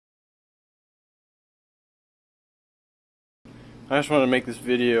I just wanted to make this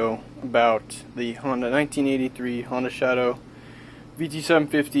video about the Honda 1983 Honda Shadow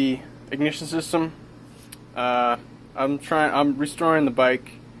VT750 ignition system. I'm restoring the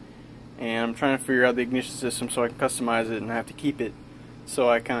bike, and I'm trying to figure out the ignition system so I can customize it, and I have to keep it. So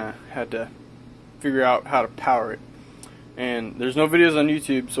I kind of had to figure out how to power it. And there's no videos on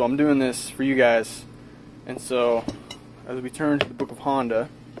YouTube, so I'm doing this for you guys. And so, as we turn to the Book of Honda,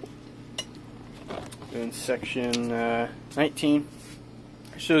 in section 19,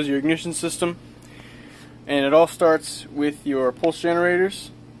 it shows your ignition system, and it all starts with your pulse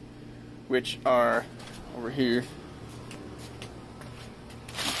generators, which are over here.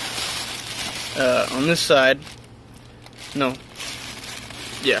 On this side, over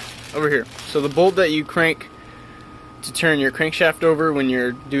here. So the bolt that you crank to turn your crankshaft over when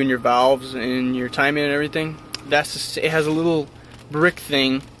you're doing your valves and your timing and everything, it has a little brick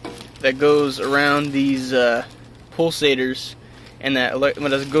thing that goes around these pulsators, and that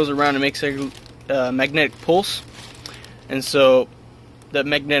when it goes around, it makes a magnetic pulse. And so that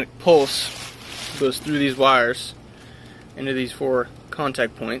magnetic pulse goes through these wires into these 4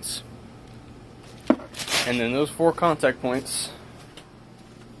 contact points, and then those 4 contact points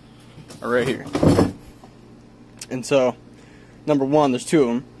are right here. And so, number 1, there's 2 of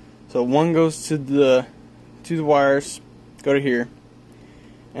them. So one goes to the wires, go to here,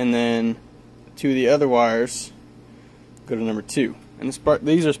 and then 2 of the other wires go to number 2. And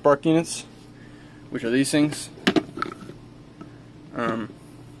these are spark units, which are these things. And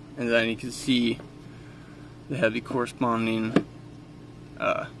then you can see they have the corresponding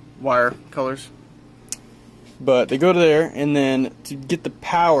wire colors. But they go to there, and then to get the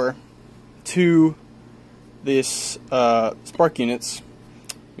power to this spark units,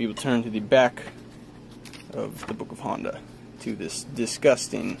 we will turn to the back of the Book of Honda to this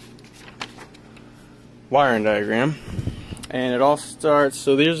disgusting wiring diagram. And it all starts,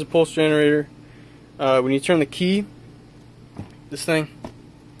 so there's the pulse generator. When you turn the key, this thing,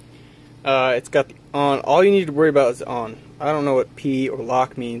 it's got the on. All you need to worry about is on. I don't know what P or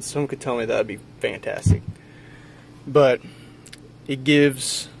lock means. Someone could tell me, that'd be fantastic. But it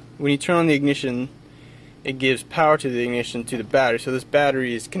gives, when you turn on the ignition, it gives power to the ignition to the battery. So this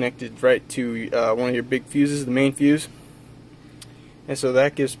battery is connected right to one of your big fuses, the main fuse. And so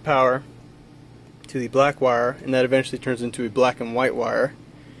that gives power to the black wire, and that eventually turns into a black and white wire,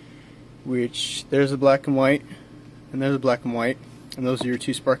 which there's a black and white, and there's a black and white, and those are your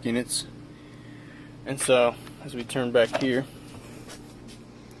 2 spark units. And so, as we turn back here,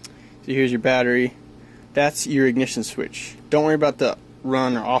 so here's your battery. That's your ignition switch. Don't worry about the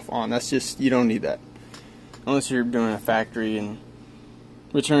run or off on. That's just, you don't need that unless you're doing a factory and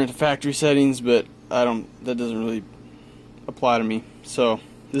return to factory settings, but that doesn't really apply to me. So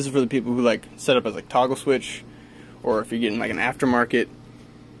this is for the people who like set up as like toggle switch, or if you're getting like an aftermarket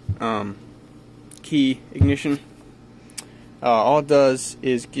key ignition. All it does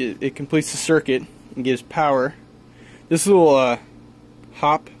is it completes the circuit and gives power. This little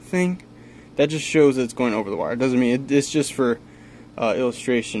hop thing, that just shows that it's going over the wire. It doesn't mean it's just for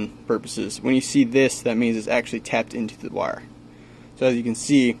illustration purposes. When you see this, that means it's actually tapped into the wire. So as you can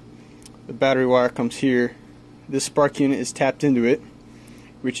see, the battery wire comes here. This spark unit is tapped into it,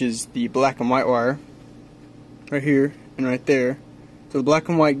 which is the black and white wire right here and right there. So the black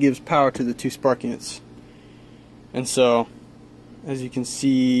and white gives power to the 2 spark units. And so, as you can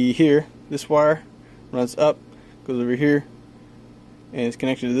see here, this wire runs up, goes over here, and it's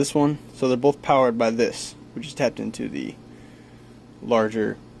connected to this one. So they're both powered by this, which is tapped into the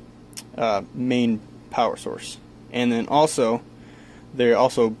larger main power source. And then also, they're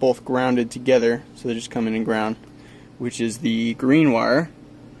also both grounded together, so they just come in and ground, which is the green wire.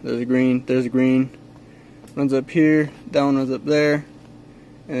 There's a green, runs up here, that one runs up there,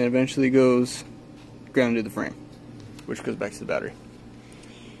 and it eventually goes grounded to the frame, which goes back to the battery.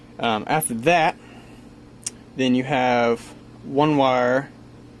 After that, then you have 1 wire.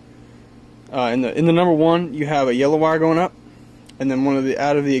 In the number 1, you have a yellow wire going up, and then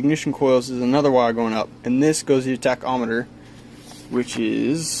out of the ignition coils is another wire going up, and this goes to your tachometer, which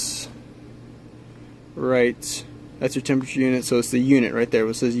is right. That's your temperature unit. So it's the unit right there.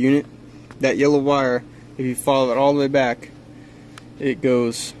 It says unit. That yellow wire, if you follow it all the way back, it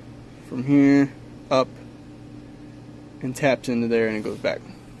goes from here up and taps into there, and it goes back.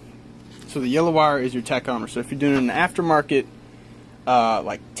 So the yellow wire is your tachometer. So if you're doing an aftermarket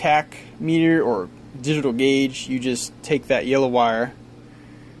like tach meter or digital gauge, you just take that yellow wire,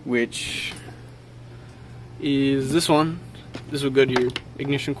 which is this one. This would go to your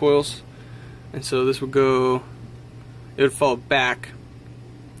ignition coils, and so this would go, it would fall back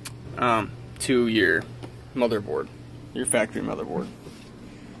to your motherboard. your factory motherboard.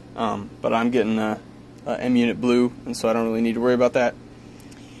 But I'm getting a M unit blue, and so I don't really need to worry about that.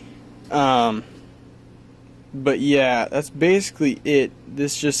 But yeah, that's basically it.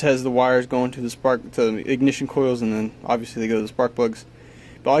 This just has the wires going to the ignition coils, and then obviously they go to the spark plugs.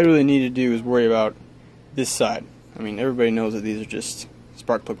 But all you really need to do is worry about this side. I mean, everybody knows that these are just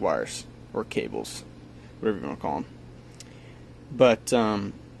spark plug wires or cables, whatever you want to call them. But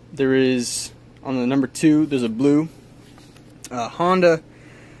there is, on the number 2, there's a blue. Honda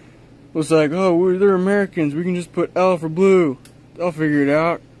was like, oh, they're Americans, we can just put L for blue. They'll figure it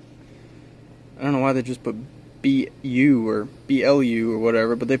out. I don't know why they just put BU or BLU or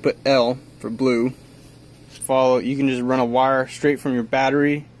whatever, but they put L for blue. You can just run a wire straight from your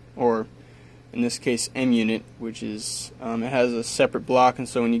battery, or in this case M unit, which is it has a separate block, and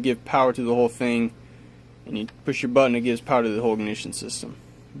so when you give power to the whole thing and you push your button, it gives power to the whole ignition system.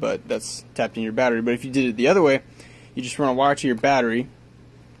 But that's tapped in your battery. But if you did it the other way, you just run a wire to your battery,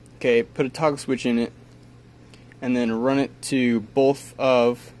 okay, put a toggle switch in it, and then run it to both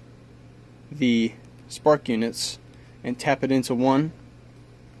of the spark units and tap it into one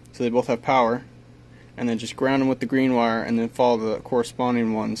so they both have power, and then just ground them with the green wire, and then follow the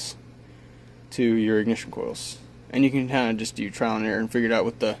corresponding ones to your ignition coils. And you can kind of just do trial and error and figure it out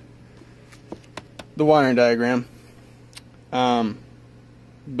with the wiring diagram.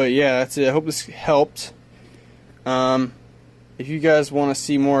 But yeah, that's it. I hope this helped. If you guys want to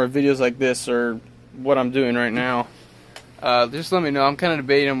see more videos like this, or what I'm doing right now, just let me know. I'm kind of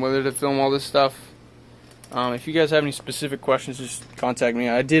debating whether to film all this stuff. If you guys have any specific questions, just contact me.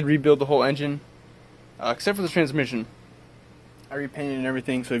 I did rebuild the whole engine, except for the transmission. I repainted and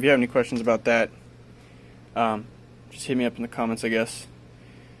everything, so if you have any questions about that, just hit me up in the comments, I guess.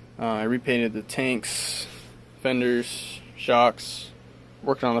 I repainted the tanks, fenders, shocks,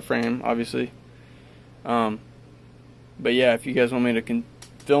 working on the frame, obviously. But yeah, if you guys want me to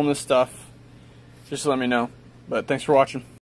film this stuff, just let me know. But thanks for watching.